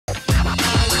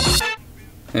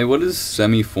Hey, what does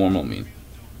semi-formal mean?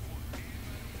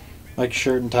 Like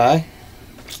shirt and tie?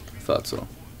 Thought so. Do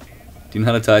you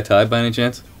know how to tie a tie by any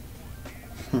chance?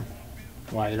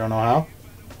 Why, you don't know how?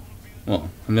 Well,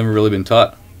 I've never really been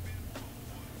taught.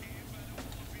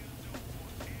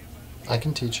 I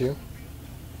can teach you.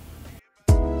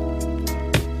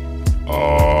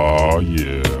 Oh,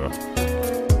 yeah.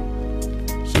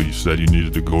 So you said you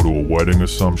needed to go to a wedding or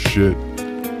some shit?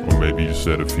 Or maybe you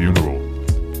said a funeral?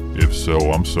 If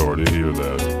so, I'm sorry to hear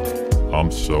that. I'm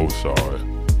so sorry.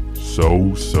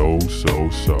 So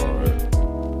sorry.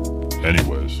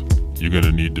 Anyways, you're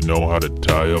gonna need to know how to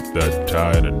tie up that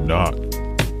tie in a knot.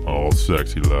 All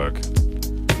sexy like.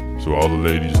 So all the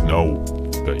ladies know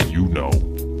that you know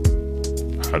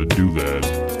how to do that.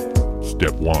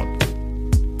 Step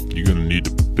 1. You're gonna need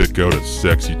to pick out a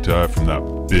sexy tie from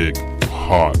that big,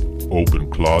 hot, open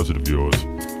closet of yours.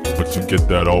 Once you get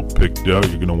that all picked out,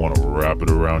 you're gonna wanna wrap it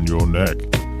around your neck.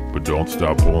 But don't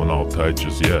stop pulling all tight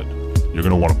just yet. You're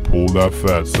gonna wanna pull that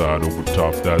fat side over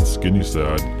top that skinny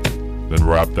side. Then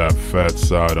wrap that fat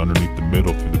side underneath the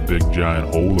middle through the big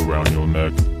giant hole around your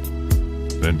neck.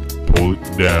 Then pull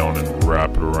it down and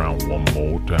wrap it around one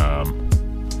more time.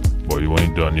 Boy, you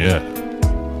ain't done yet.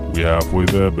 We halfway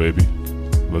there, baby.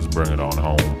 Let's bring it on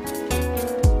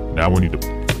home. Now we need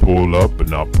to pull up but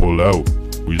not pull out.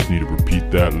 We just need to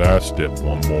repeat that last step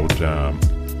one more time.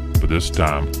 But this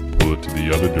time, pull it to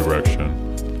the other direction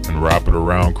and wrap it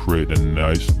around, creating a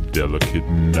nice, delicate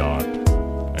knot.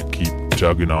 And keep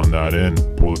tugging on that end.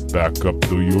 Pull it back up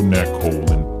through your neck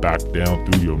hole and back down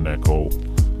through your neck hole.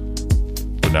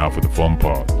 But now for the fun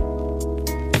part.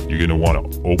 You're gonna wanna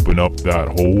open up that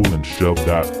hole and shove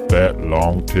that fat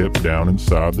long tip down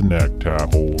inside the necktie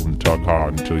hole and tug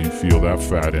hard until you feel that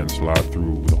fat end slide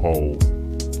through the hole.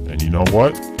 And you know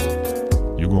what?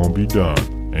 You're gonna be done.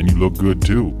 And you look good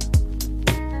too.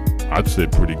 I'd say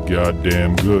pretty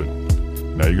goddamn good.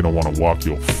 Now you're gonna wanna walk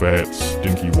your fat,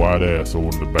 stinky white ass over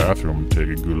to the bathroom and take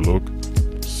a good look.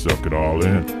 Suck it all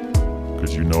in.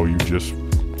 Cause you know you just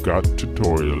got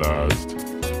tutorialized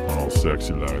on all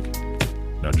sexy like.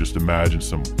 Now just imagine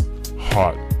some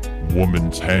hot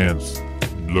woman's hands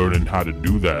learning how to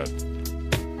do that.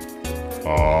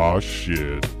 Aw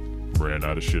shit. Ran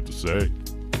out of shit to say.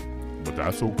 But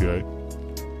that's okay.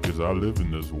 Cause I live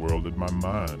in this world in my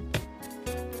mind.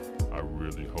 I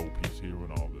really hope he's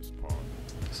hearing all this part.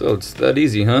 So it's that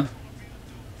easy, huh?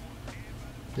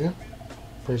 Yeah.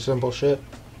 Pretty simple shit.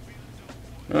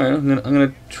 Alright, I'm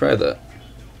gonna try that.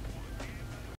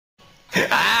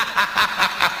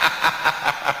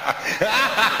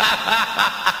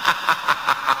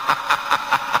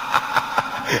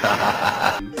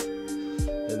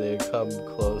 And they come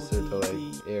closer to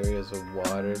like areas of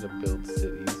water to build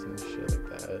cities and shit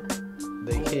like that.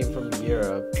 They came from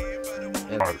Europe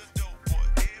and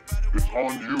It's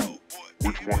on you.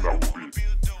 Which one that would be?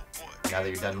 Now that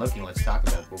you're done looking, let's talk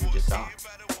about what we just saw.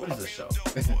 What is this show?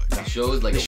 The show is like a